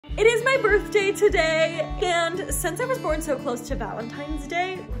It is my birthday today, and since I was born so close to Valentine's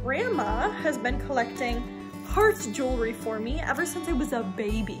Day, Grandma has been collecting heart jewelry for me ever since I was a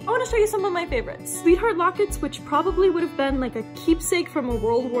baby. I want to show you some of my favorites. Sweetheart lockets, which probably would have been like a keepsake from a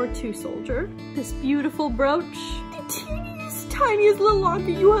World War II soldier. This beautiful brooch. The teeniest, tiniest little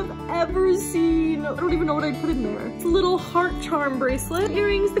locket you have ever seen. I don't even know what I'd put in there. This little heart charm bracelet.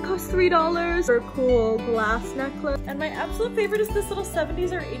 Earrings that cost $3. Or a cool glass necklace. And my absolute favorite is this little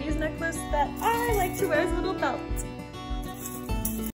 70s or 80s necklace that I like to wear as a little belt.